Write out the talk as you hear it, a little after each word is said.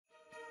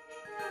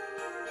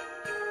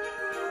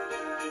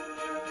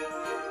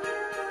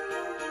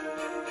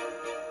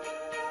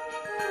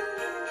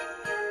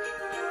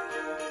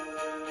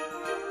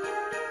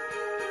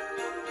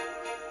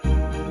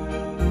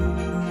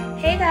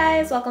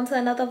guys, welcome to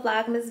another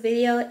Vlogmas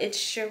video. It's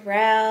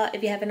Sharell.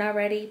 If you haven't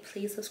already,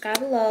 please subscribe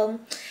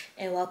below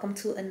and welcome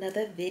to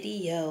another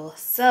video.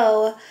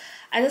 So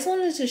I just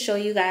wanted to show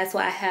you guys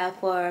what I have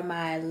for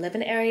my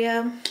living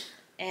area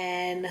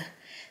and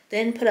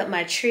then put up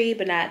my tree,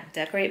 but not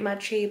decorate my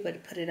tree,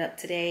 but put it up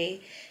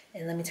today.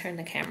 And let me turn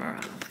the camera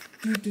on.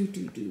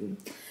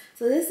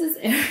 So this is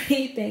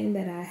everything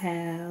that I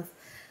have,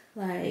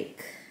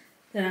 like,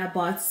 that I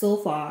bought so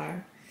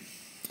far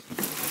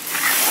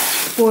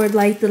for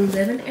like the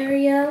living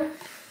area.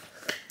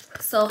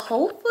 So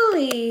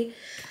hopefully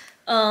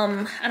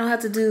I don't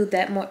have to do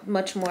that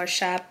much more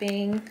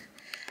shopping.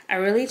 I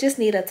really just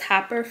need a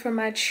topper for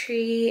my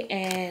tree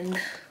and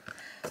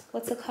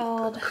what's it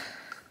called,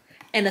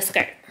 and a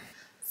skirt.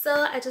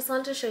 So I just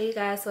wanted to show you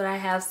guys what I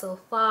have so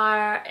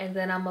far, and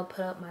then I'm gonna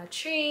put up my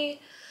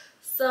tree.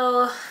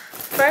 So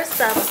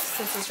first up,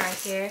 since it's right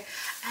here,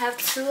 I have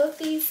two of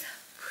these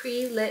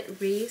pre-lit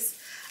wreaths.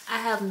 I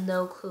have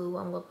no clue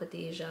I'm gonna put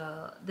these,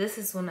 y'all. This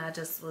is when I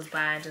just was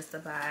buying just to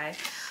buy,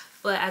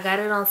 but I got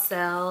it on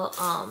sale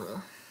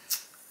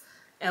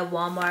at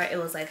Walmart. It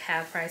was like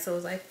half price, so it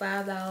was like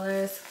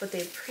 $5, but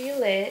they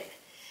pre-lit,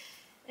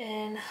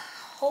 and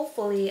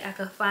hopefully I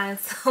could find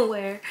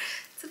somewhere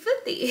to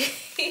put these.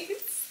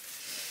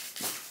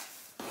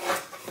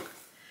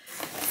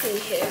 See,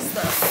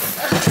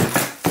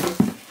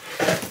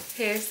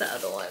 here's the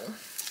other one.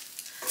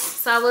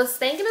 So I was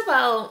thinking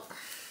about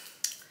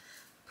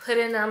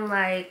putting them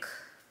like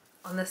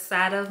on the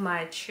side of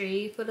my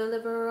tree for the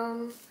living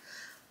room,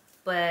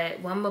 but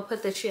when I'm gonna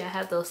put the tree, I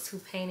have those two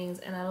paintings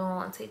and I don't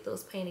want to take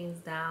those paintings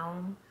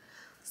down,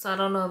 so I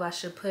don't know if I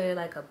should put it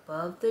like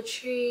above the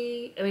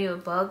tree,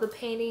 above the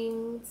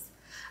paintings.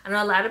 I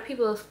know a lot of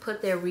people have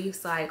put their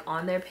wreaths like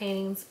on their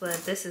paintings,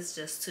 but this is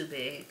just too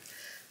big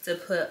to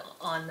put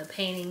on the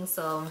painting,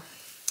 so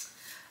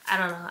I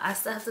don't know. I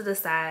still have to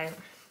decide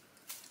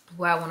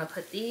where I want to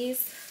put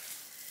these.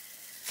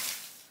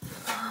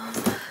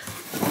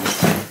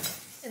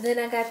 And then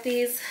I got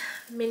these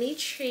mini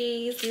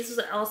trees. These was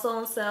also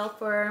on sale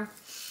for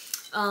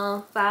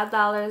 $5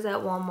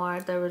 at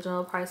Walmart. The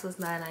original price was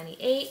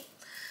 $9.98.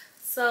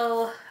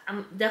 So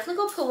I'm definitely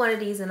gonna put one of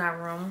these in our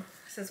room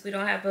since we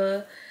don't have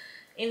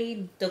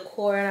any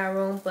decor in our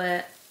room,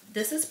 but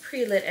this is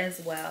pre-lit as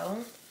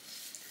well.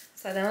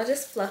 So then I'll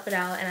just fluff it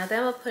out, and I think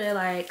I'm gonna put it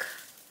like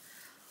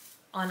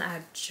on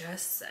our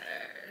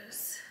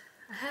dressers.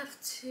 I have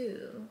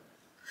two.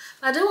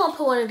 I do want to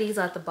put one of these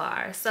at the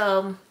bar,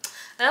 so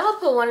I'm gonna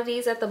put one of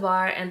these at the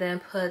bar and then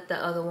put the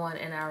other one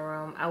in our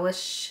room. I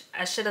wish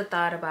I should have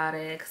thought about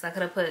it, because I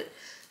could have put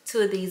two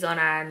of these on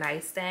our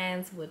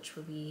nightstands, which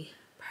would be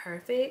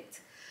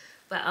perfect,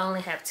 but I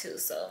only have two.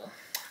 So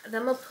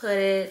then I'm gonna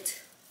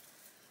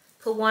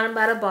put one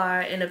by the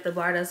bar, and if the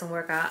bar doesn't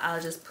work out, I'll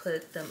just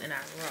put them in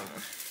our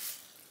room.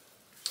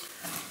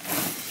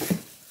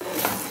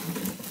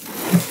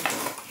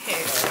 Here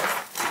it goes.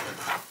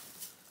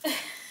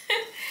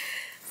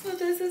 So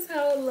this is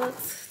how it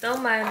looks.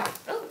 Don't mind.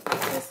 Oh,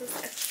 this is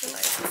extra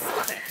light.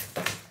 Okay.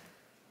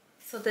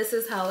 So this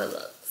is how it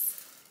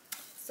looks.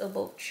 So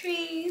both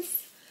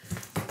trees.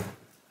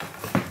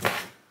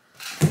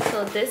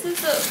 So this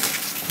is a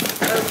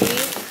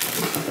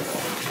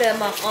wreath that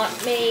my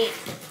aunt made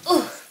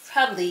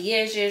probably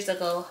years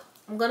ago.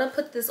 I'm gonna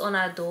put this on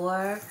our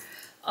door.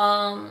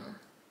 I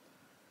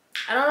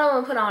don't know if I'm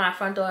gonna put it on our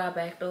front door or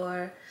back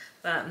door,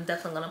 but I'm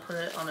definitely gonna put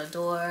it on the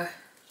door.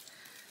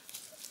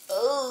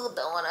 Oh,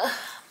 don't wanna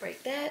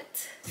break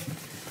that.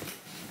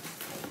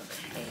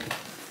 Okay,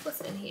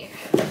 what's in here?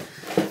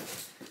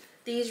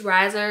 These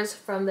risers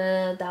from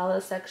the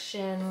dollar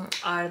section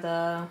are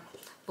the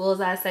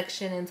bullseye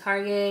section in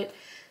Target.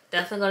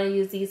 Definitely gonna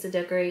use these to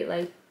decorate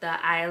like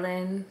the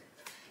island,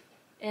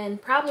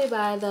 and probably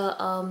by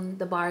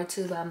the bar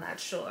too, but I'm not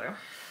sure.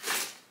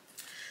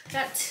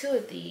 Got two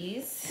of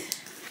these.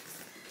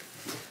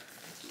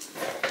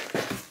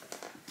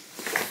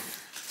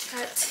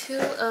 Got two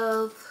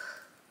of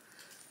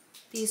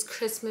these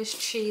Christmas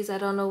trees. I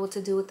don't know what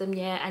to do with them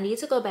yet. I need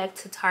to go back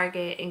to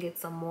Target and get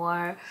some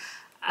more.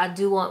 I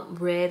do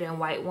want red and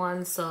white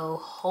ones, so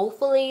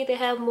hopefully they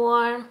have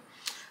more.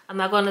 I'm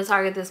not going to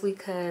Target this week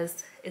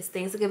because it's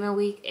Thanksgiving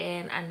week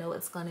and I know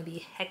it's going to be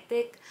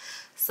hectic.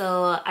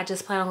 So I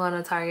just plan on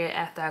going to Target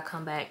after I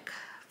come back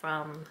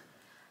from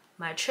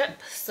my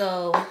trip.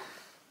 So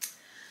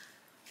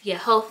yeah,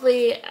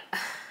 hopefully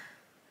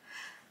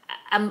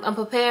I'm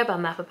prepared, but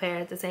I'm not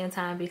prepared at the same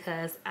time,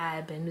 because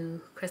I knew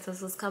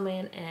Christmas was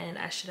coming and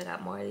I should have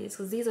got more of these,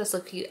 because these are so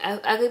cute. I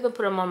could even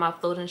put them on my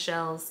floating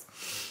shelves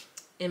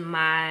in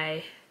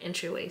my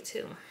entryway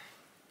too.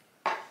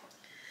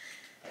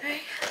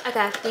 Alright, I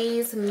got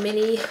these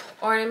mini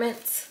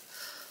ornaments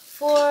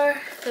for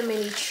the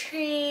mini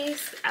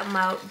trees.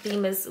 My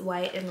theme is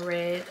white and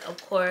red,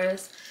 of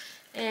course,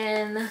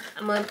 and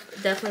I'm gonna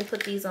definitely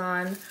put these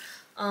on.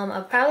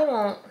 I probably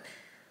won't.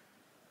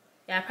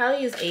 Yeah, I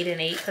probably use 8 and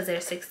 8 because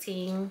they're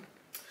 16.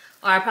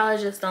 Or I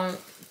probably just don't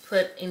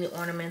put any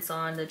ornaments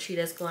on the tree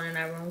that's going in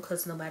our room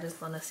because nobody's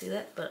going to see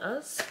that but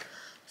us.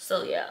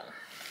 So yeah.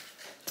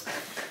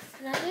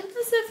 And I think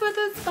that's it for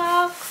this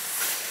box.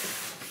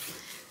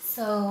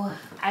 So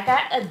I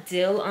got a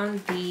deal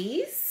on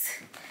these.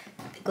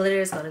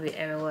 Glitter is gonna be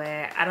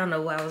everywhere. I don't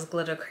know why I was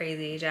glitter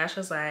crazy. Josh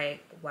was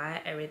like,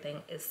 why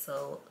everything is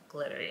so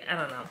glittery? I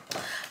don't know.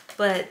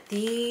 But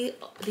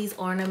these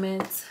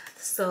ornaments,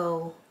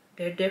 so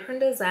they're different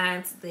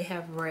designs. They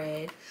have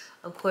red.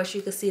 Of course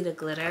you can see the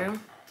glitter.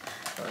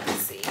 Let's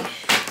see.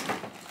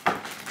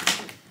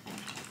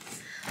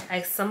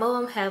 Like some of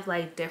them have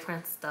like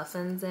different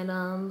stuffings in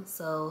them.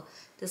 So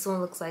this one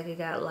looks like it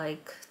got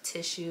like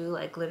tissue,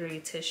 like glittery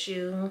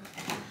tissue.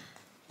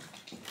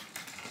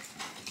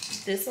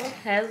 This one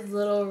has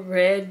little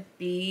red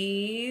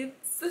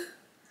beads.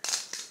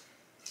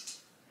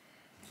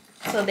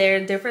 So there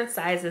are different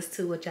sizes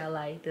too, which I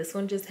like. This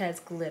one just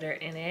has glitter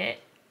in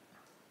it.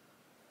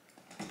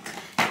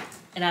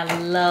 And I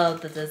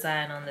love the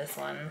design on this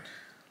one.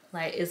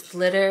 Like it's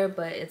glitter,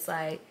 but it's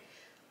like,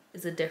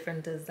 it's a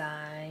different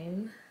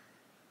design.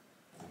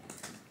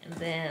 And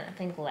then I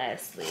think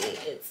lastly,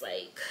 it's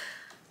like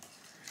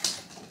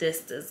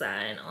this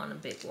design on the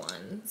big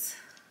ones.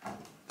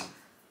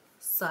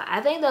 So I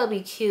think that'll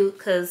be cute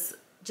because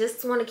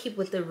just want to keep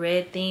with the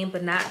red theme,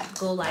 but not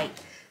go like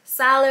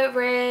solid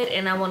red.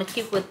 And I want to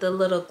keep with the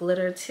little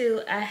glitter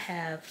too. I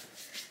have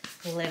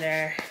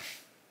glitter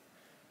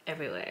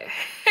everywhere.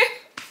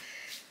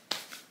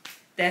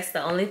 That's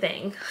the only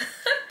thing.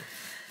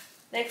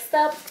 Next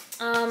up,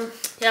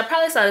 yeah, I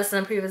probably saw this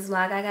in a previous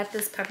vlog. I got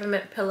this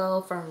peppermint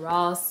pillow from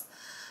Ross.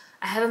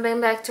 I haven't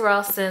been back to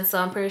Ross since, so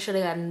I'm pretty sure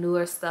they got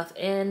newer stuff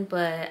in,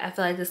 but I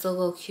feel like this will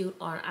go cute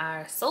on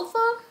our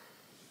sofa.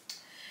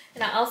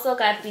 And I also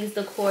got these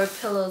Decor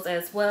pillows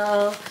as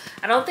well.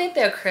 I don't think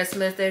they're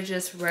Christmas, they're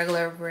just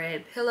regular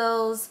red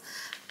pillows,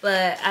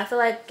 but I feel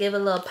like give a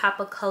little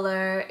pop of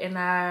color in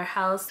our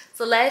house.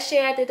 So last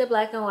year I did the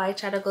black and white,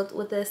 try to go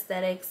with the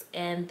aesthetics,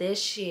 and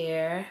this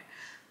year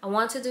I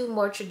want to do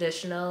more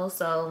traditional.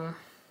 So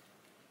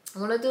I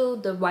want to do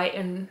the white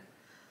and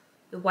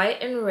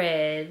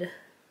red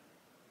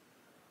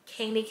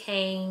candy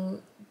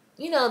cane,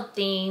 you know,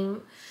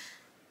 theme.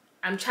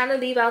 I'm trying to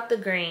leave out the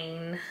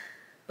green,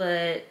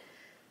 but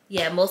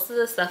yeah, most of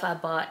the stuff I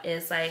bought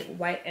is like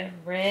white and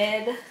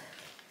red.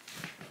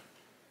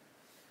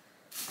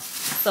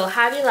 So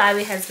Hobby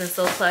Lobby has been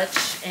so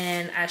clutch,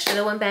 and I should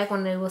have went back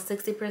when it was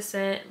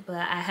 60%, but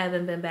I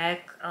haven't been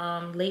back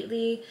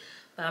lately.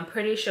 But I'm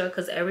pretty sure,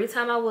 because every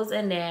time I was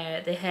in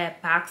there, they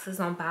had boxes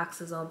on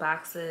boxes on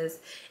boxes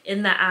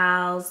in the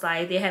aisles.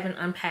 Like they haven't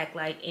unpacked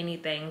like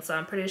anything. So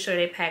I'm pretty sure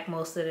they packed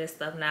most of this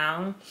stuff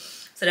now.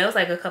 So that was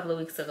like a couple of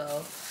weeks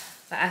ago.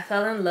 But I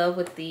fell in love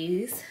with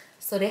these.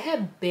 So they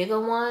have bigger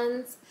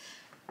ones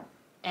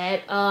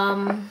at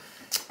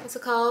what's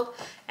it called,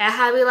 at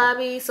Hobby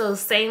Lobby. So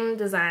same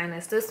design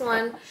as this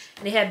one,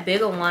 and they have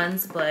bigger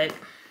ones, but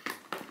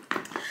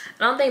I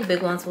don't think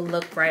big ones will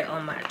look right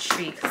on my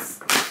tree, because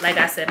like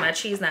I said, my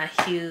tree's not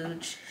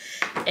huge,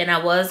 and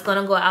I was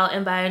gonna go out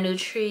and buy a new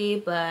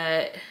tree,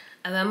 but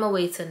I'm gonna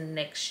wait till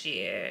next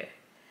year.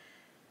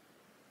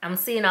 I'm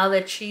seeing all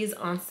the trees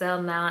on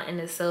sale now, and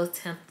it's so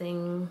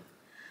tempting,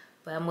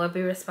 but I'm gonna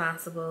be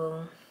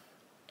responsible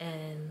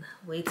and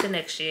wait till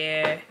next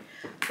year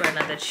for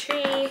another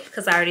tree,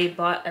 because I already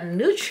bought a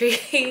new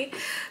tree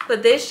for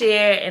this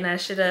year, and I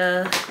should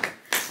have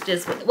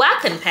just, well,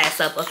 I couldn't pass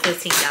up a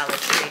 $15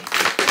 tree.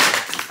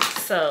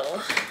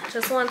 So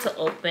just wanted to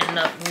open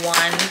up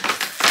one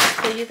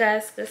so you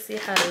guys can see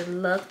how they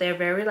look. They're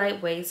very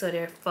lightweight, so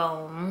they're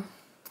foam.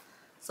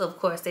 So of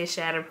course they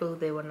shatterproof.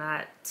 They will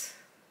not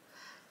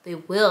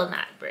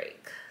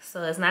break.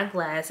 So it's not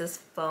glass, it's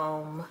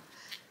foam.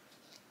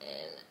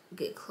 And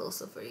get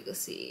closer for you can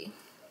see.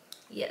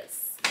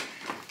 Yes,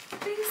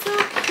 they're so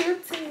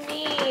cute to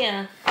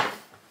me.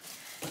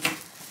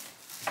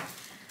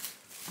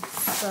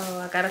 So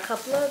I got a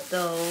couple of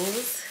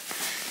those.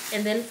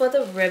 And then for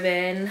the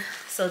ribbon,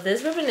 so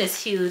this ribbon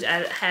is huge.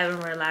 I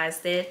haven't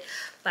realized it,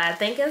 but I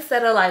think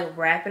instead of like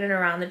wrapping it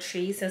around the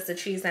tree, since the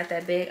tree's not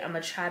that big, I'm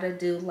gonna try to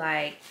do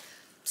like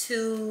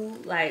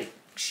 2 like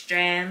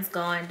strands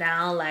going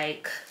down,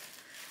 like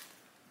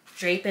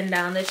draping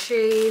down the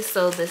tree.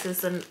 So this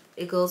is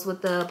it goes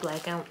with the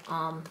black and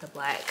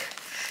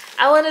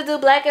I want to do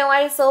black and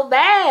white so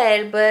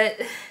bad, but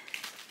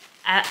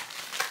I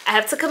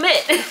have to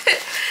commit.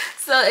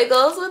 So it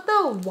goes with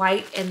the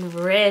white and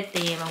red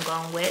theme I'm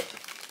going with.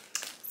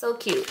 So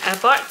cute. I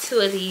bought 2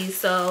 of these,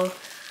 so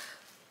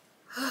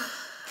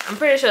I'm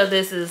pretty sure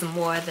this is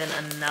more than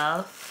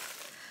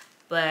enough,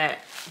 but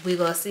we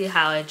gonna see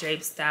how it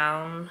drapes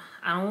down.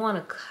 I don't want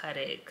to cut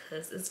it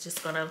because it's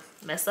just gonna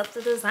mess up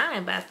the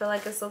design, but I feel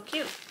like it's so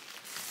cute.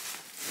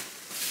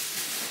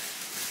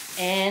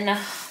 And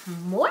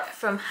more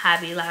from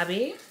Hobby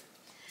Lobby.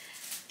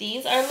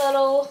 These are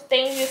little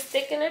things you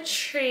stick in a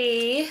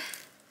tree.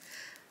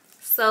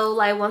 So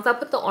like once I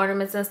put the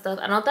ornaments and stuff,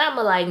 I don't think I'm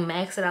gonna like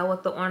max it out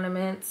with the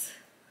ornaments,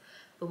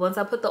 but once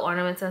I put the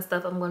ornaments and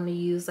stuff, I'm going to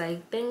use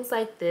like things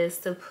like this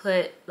to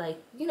put like,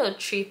 you know,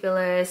 tree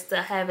fillers to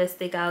have it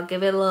stick out,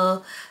 give it a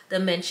little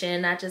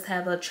dimension, not just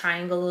have a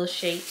triangle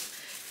shaped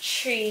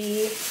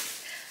tree.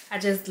 I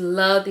just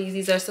love these.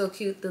 These are so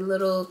cute. The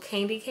little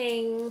candy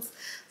canes.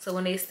 So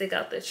when they stick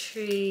out the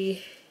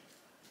tree,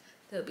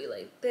 they'll be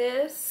like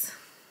this.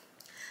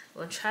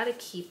 We'll try to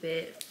keep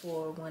it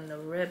for when the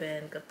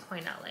ribbon could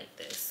point out like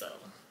this. So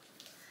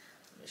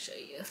let me show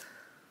you.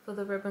 So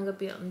the ribbon could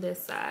be on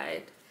this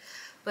side.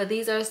 But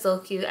these are so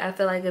cute. I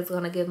feel like it's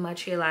going to give my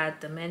tree a lot of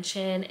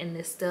dimension. And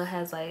it still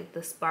has like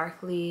the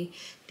sparkly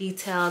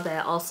detail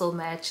that also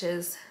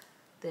matches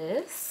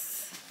this.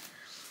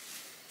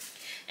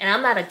 And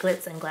I'm not a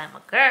glitz and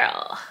glamour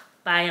girl,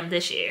 but I am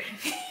this year.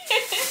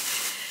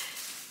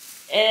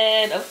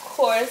 And of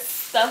course,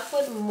 stuff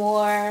with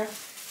more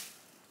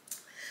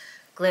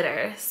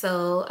glitter.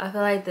 So I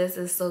feel like this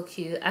is so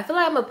cute. I feel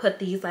like I'm gonna put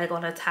these like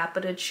on the top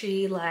of the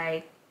tree.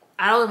 Like,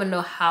 I don't even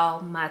know how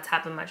my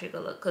top of my tree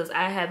could look, because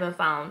I haven't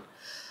found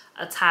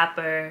a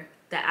topper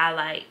that I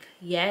like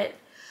yet.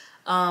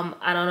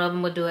 I don't know if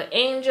I'm gonna do an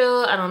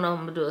angel. I don't know if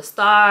I'm gonna do a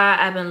star.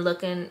 I've been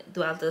looking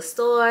throughout the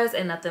stores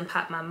and nothing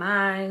popped my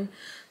mind.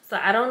 So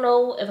I don't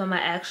know if I'm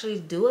gonna actually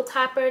do a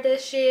topper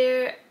this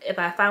year. If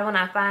I find one,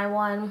 I find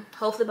one.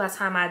 Hopefully by the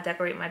time I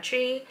decorate my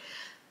tree.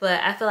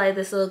 But I feel like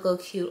this will go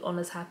cute on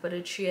the top of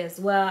the tree as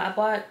well. I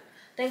bought, I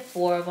think,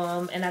 4 of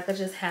them, and I could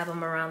just have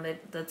them around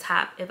the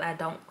top if I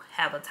don't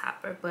have a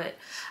topper. But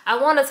I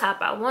want a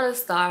topper. I want a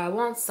star. I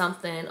want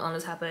something on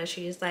the top of the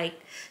tree. It's like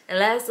the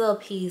last little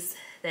piece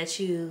that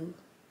you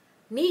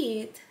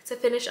need to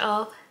finish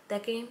off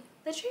decking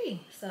the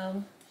tree.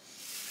 So,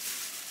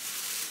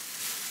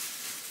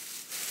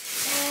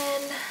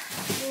 and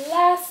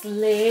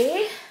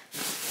lastly,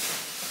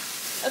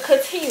 a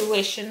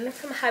continuation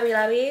from Hobby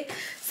Lobby.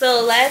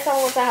 So last time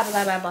I went to Hobby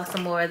Lobby, I bought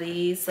some more of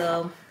these.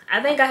 So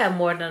I think I have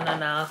more than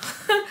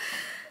enough.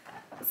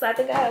 So I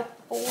think I have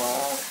 4.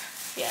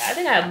 Yeah, I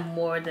think I have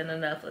more than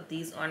enough of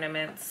these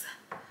ornaments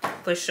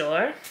for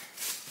sure.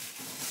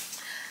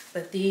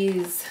 But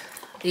these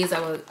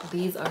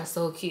are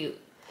so cute.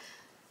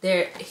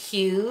 They're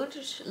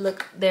huge.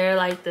 Look, they're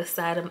like the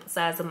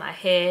size of my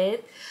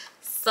head.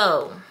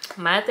 So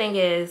my thing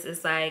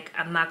is like,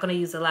 I'm not gonna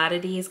use a lot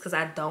of these because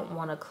I don't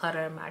want to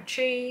clutter my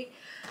tree.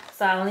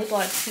 So I only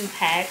bought 2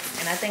 packs,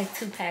 and I think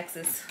 2 packs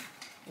is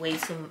way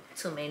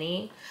too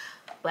many.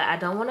 But I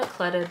don't want to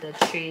clutter the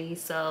tree,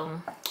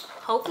 so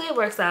hopefully it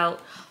works out.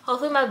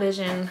 Hopefully my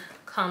vision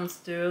comes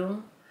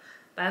through.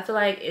 But I feel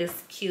like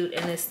it's cute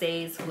and it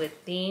stays with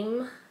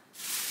theme.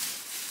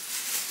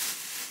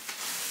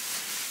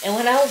 And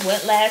when I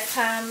went last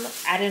time,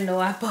 I didn't know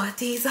I bought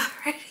these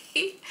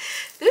already.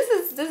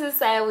 This is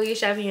sad when you're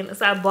shopping.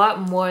 So I bought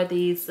more of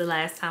these the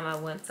last time I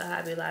went to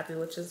Hobby Lobby,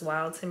 which is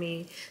wild to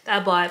me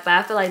that I bought. But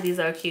I feel like these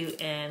are cute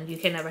and you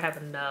can never have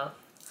enough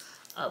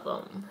of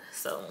them.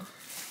 So,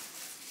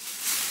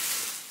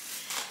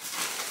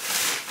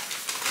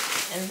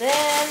 and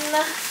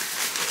then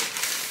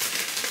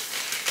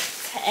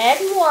to add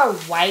more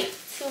white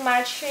to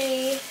my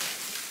tree,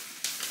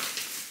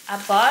 I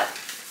bought,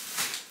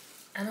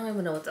 I don't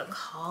even know what to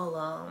call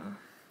them.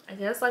 I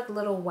guess like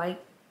little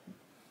white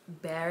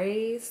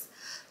berries.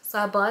 So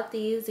I bought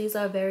these. These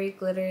are very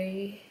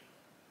glittery.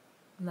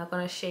 I'm not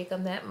going to shake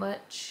them that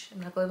much.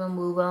 I'm not going to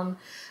move them.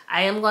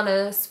 I am going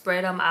to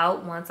spread them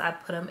out once I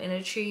put them in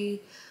a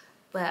tree.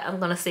 But I'm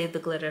going to save the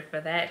glitter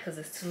for that because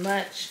it's too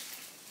much.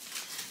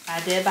 I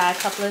did buy a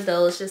couple of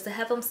those just to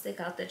have them stick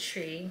out the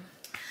tree.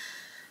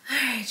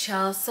 Alright,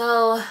 y'all.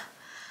 So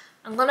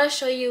I'm going to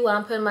show you when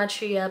I'm putting my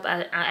tree up.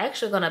 I'm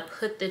actually going to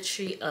put the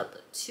tree up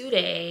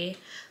today.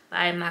 But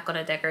I'm not going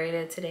to decorate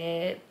it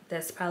today.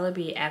 That's probably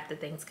be after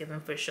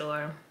Thanksgiving for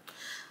sure.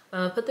 I'm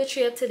going to put the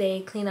tree up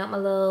today, clean out my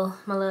little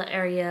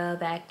area,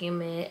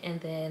 vacuum it, and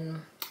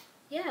then,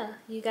 yeah,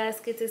 you guys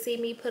get to see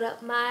me put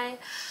up my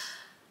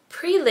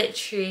pre-lit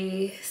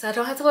tree. So I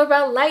don't have to worry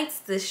about lights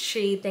this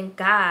tree, thank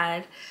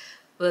God.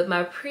 But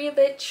my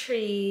pre-lit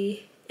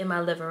tree in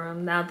my living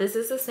room. Now, this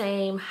is the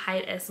same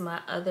height as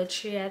my other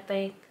tree, I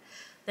think.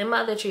 Then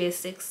my other tree is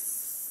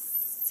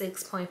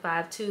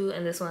 6.52,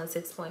 and this one is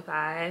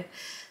 6.5.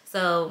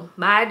 So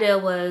my idea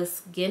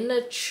was getting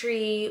a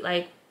tree,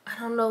 like, I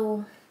don't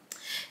know,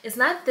 it's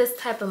not this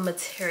type of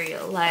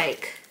material.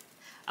 Like,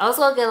 I was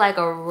gonna get like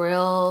a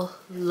real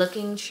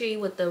looking tree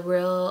with the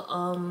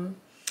real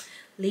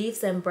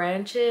leaves and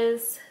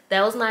branches.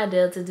 That was my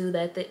idea to do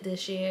that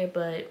this year,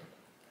 but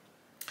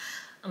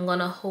I'm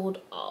gonna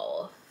hold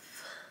off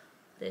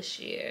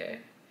this year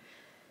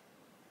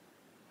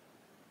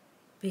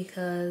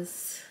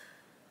because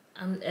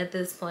at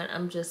this point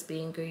I'm just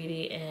being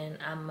greedy, and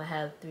I'm gonna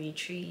have 3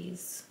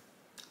 trees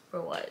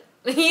for what?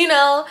 You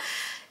know,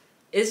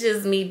 it's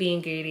just me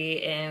being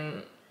greedy,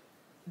 and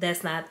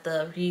that's not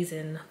the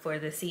reason for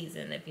the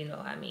season, if you know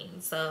what I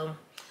mean. So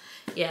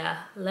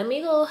yeah, let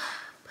me go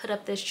put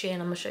up this tree,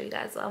 and I'm gonna show you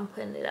guys what I'm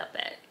putting it up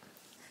at.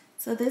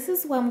 So this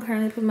is what I'm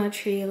currently putting my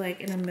tree, like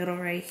in the middle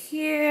right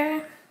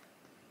here.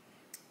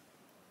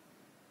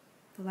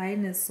 The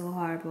lighting is so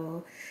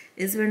horrible.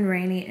 It's been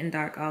rainy and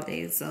dark all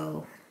day,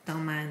 so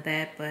don't mind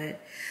that.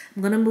 But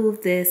I'm gonna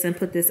move this and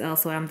put this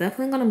elsewhere. I'm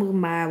definitely gonna move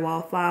my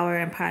wallflower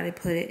and probably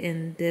put it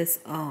in this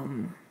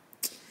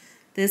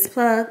this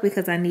plug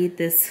because I need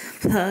this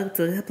plug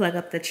to plug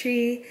up the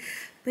tree.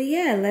 But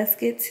yeah, let's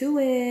get to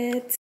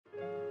it.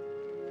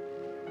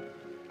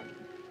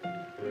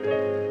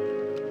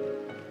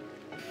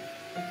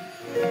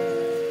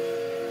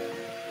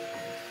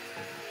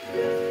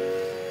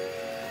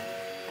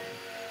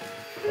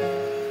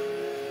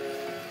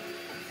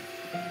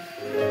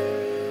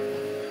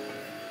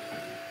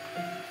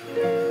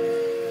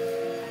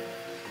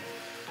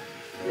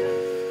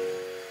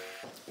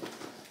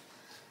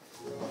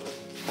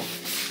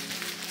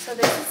 So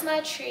this is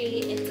my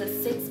tree. It's a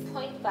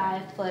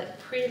 6.5 foot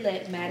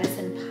pre-lit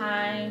Madison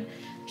pine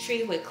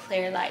tree with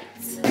clear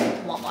lights.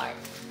 Walmart.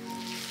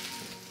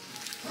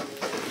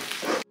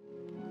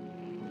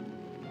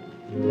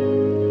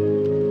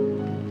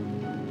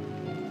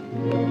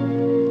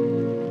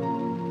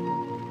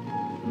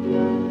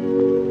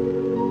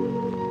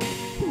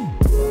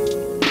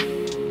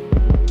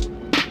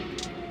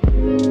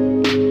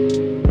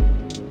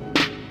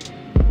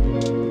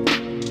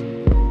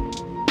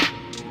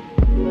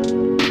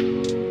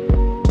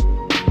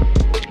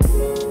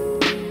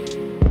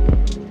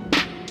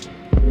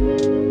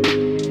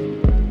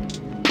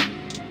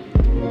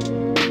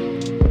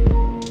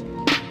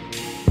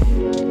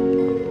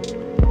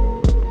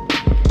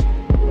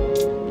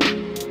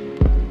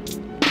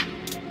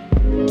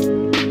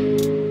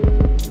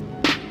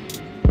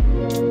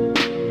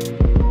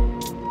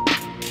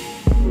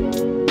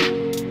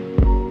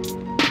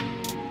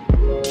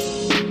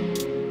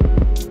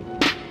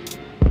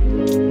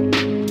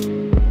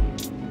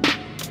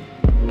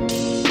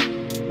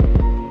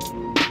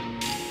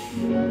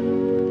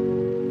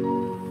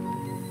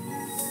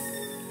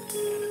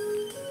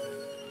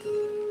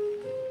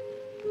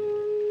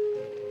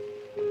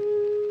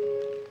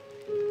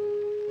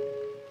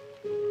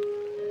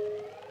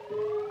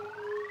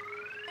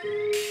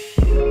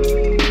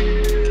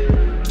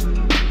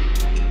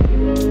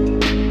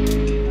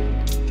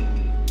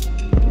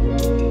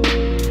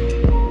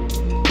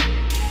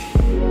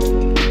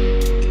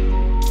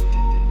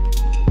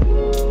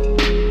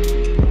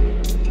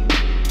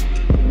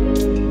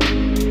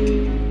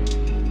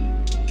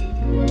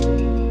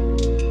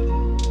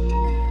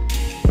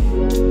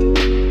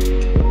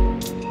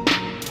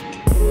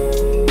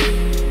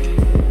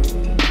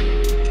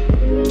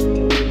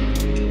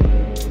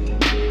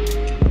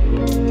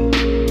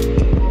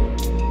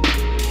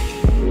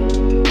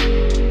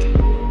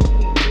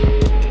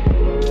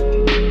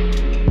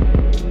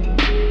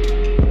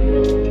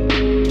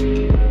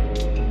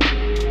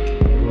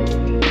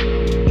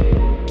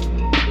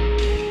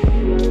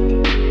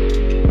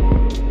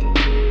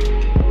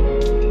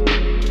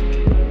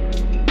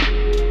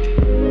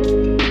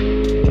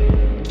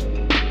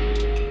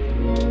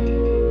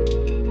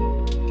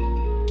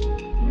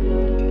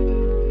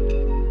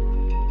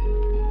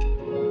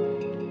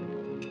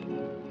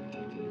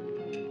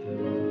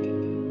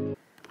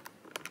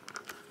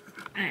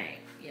 Alright,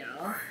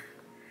 y'all.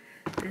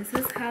 This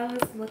is how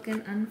it's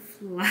looking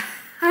unflowered.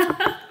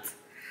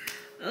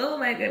 Oh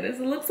my goodness,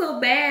 it looks so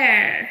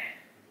bare.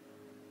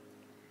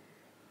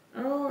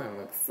 Oh,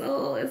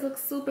 it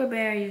looks super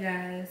bare, you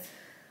guys.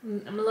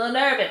 I'm a little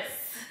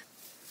nervous.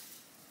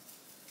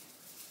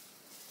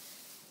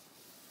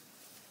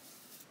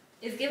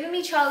 It's giving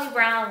me Charlie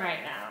Brown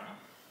right now.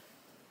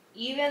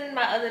 Even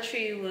my other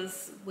tree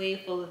was way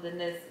fuller than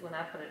this when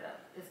I put it up.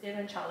 It's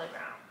giving Charlie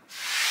Brown.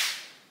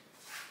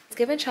 It's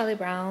giving Charlie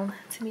Brown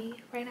to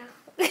me right now.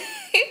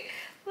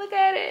 Look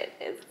at it.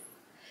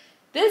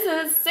 This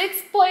is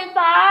 6.5.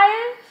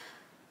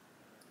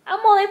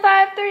 I'm only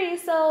 5'3",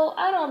 so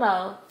I don't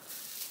know.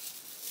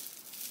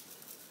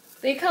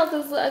 They count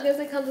this, I guess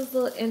they count this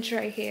little inch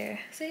right here.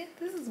 See,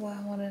 this is why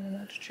I wanted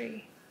another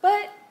tree.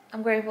 But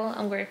I'm grateful.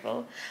 I'm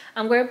grateful.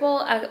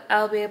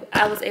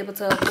 I was able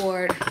to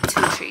afford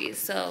 2 trees.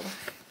 So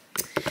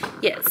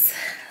yes,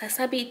 let's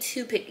not be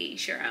too picky,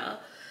 Sharell.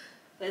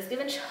 But it's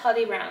giving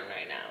Charlie Brown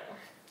right now.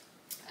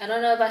 I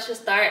don't know if I should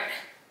start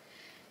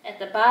at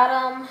the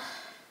bottom.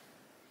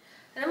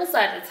 And I'm gonna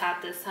start at the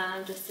top this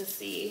time just to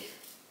see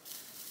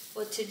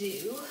what to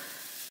do.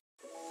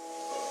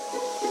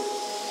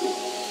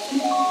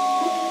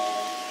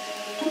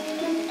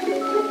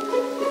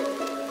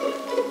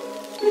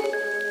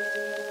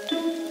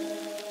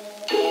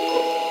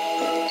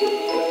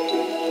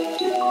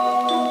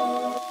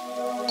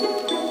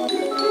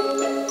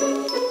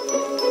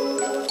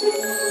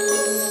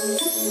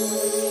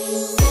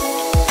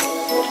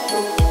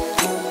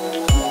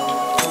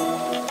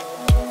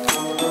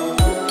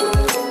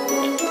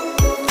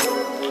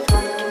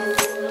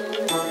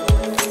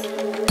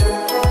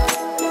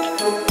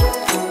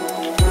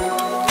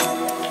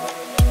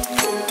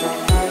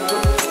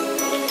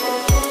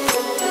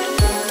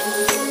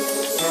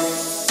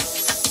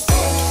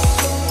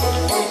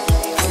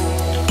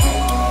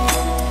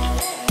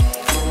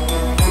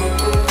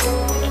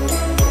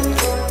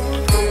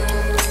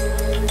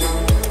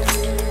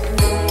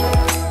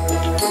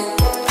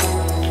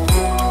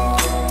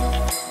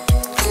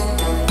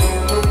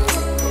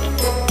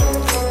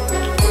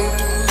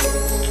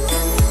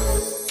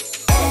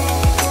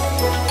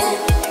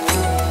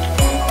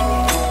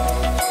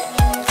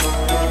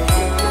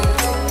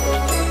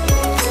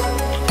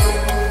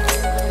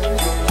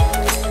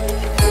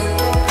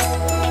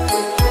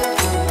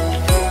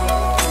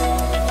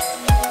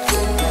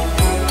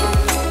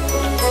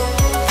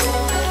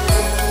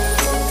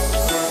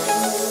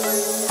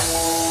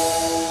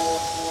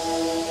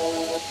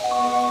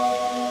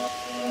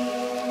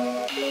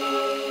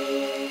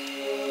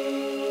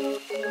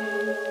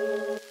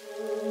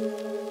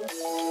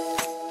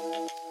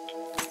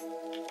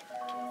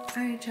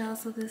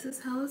 so this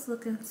is how it's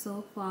looking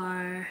so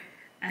far.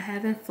 I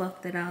haven't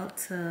fluffed it out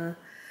to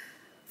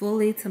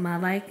fully to my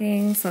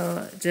liking,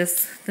 so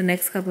just the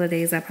next couple of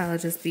days I'll probably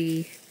just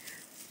be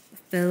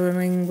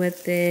fiddling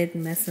with it,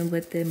 messing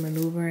with it,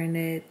 maneuvering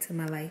it to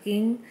my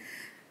liking.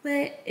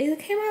 But it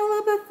came out a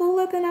little bit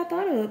fuller than I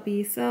thought it would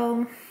be.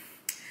 So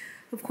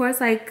of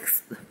course, like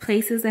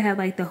places that have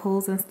like the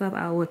holes and stuff,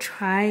 I will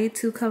try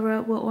to cover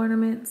up with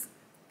ornaments.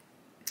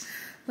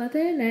 But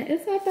then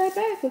it's not that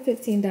bad for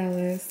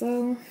 $15.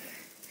 So,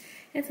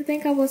 and to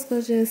think I was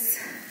gonna just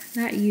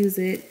not use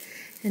it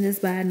and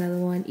just buy another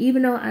one,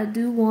 even though I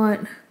do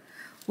want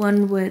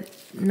one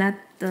with not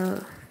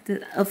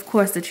of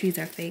course the trees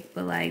are fake,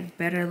 but like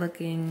better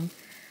looking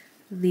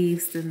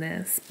leaves than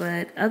this.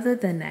 But other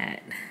than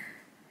that,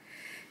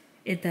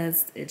 it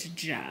does its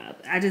job.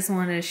 I just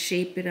want to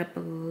shape it up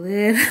a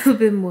little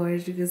bit more.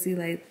 As you can see,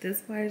 like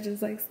this part is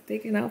just like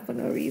sticking out for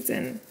no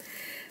reason.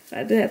 So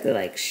I do have to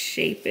like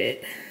shape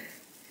it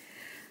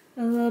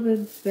a little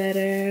bit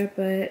better,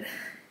 but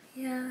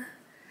yeah,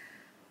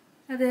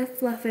 I did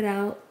fluff it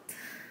out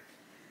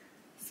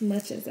as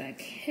much as I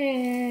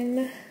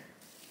can.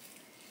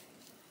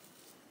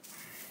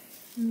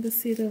 And to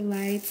see the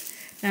lights.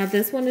 Now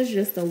this one is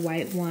just a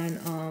white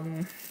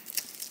one.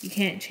 You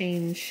can't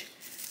change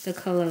the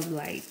color of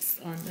lights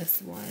on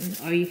this one,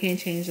 or you can't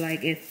change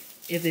like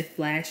if it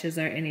flashes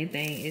or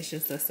anything. It's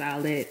just a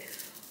solid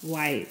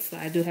white, so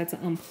I do have to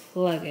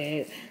unplug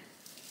it.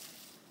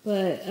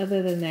 But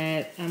other than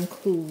that, I'm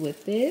cool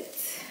with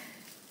it.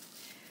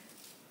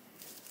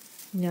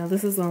 You know,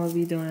 this is what we'll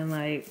be doing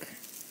like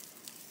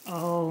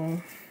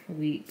all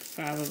week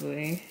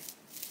probably.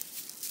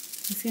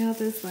 You see how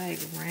this like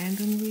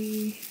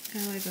randomly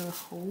got like a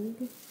hole?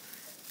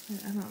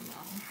 I don't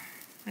know.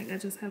 Like I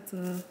just have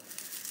to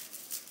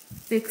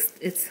fix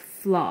its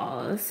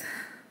flaws.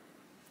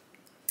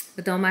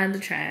 But don't mind the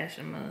trash.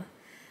 I'm gonna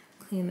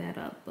clean that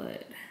up.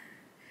 But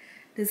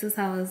this is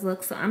how it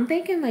looks. So I'm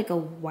thinking like a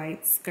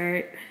white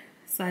skirt.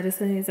 So I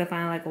just need to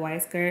find like a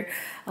white skirt.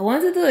 I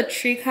wanted to do a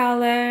tree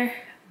collar,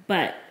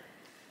 but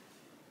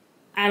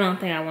I don't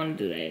think I want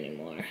to do that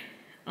anymore.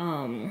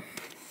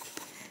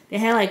 They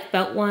had like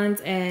felt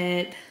ones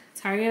at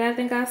Target, I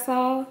think I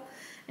saw,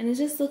 and it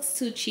just looks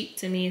too cheap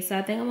to me. So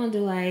I think I'm gonna do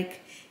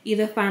like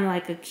either find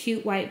like a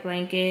cute white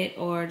blanket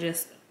or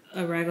just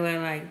a regular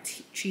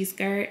like tree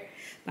skirt.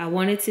 But I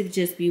want it to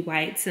just be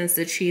white since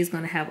the tree is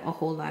gonna have a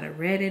whole lot of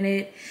red in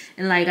it.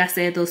 And like I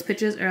said, those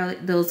pictures earlier,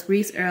 those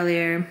wreaths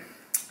earlier,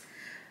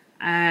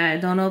 I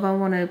don't know if I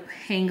want to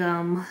hang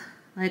them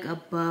like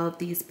above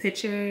these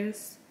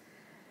pictures.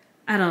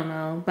 I don't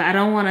know, but I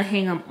don't want to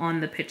hang them on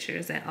the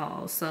pictures at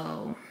all.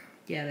 So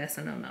yeah, that's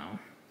a no-no.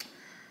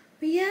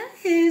 But yeah,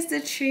 here's the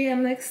tree.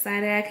 I'm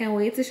excited. I can't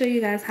wait to show you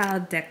guys how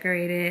I'll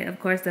decorate it. Of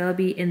course, that'll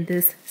be in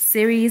this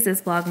series,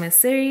 this Vlogmas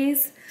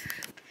series.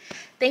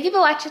 Thank you for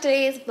watching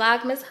today's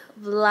Vlogmas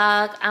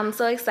vlog. I'm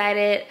so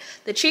excited.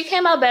 The tree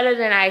came out better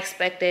than I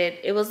expected.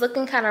 It was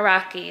looking kind of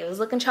rocky. It was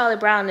looking Charlie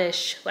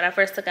Brownish when I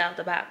first took it out of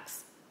the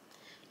box.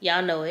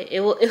 Y'all know it.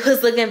 It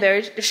was looking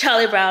very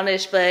Charlie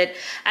Brownish, but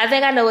I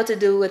think I know what to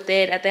do with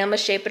it. I think I'm gonna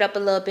shape it up a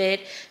little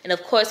bit. And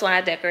of course, when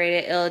I decorate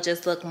it, it'll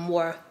just look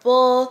more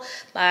full.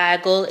 My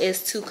goal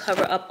is to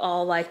cover up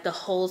all like the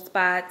hole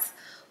spots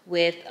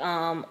with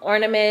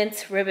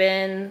ornaments,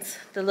 ribbons,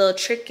 the little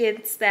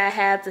trinkets that I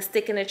have to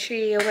stick in a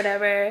tree or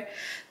whatever.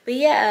 But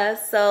yeah,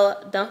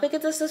 so don't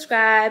forget to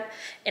subscribe,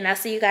 and I'll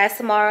see you guys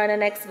tomorrow in the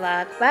next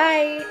vlog.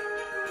 Bye.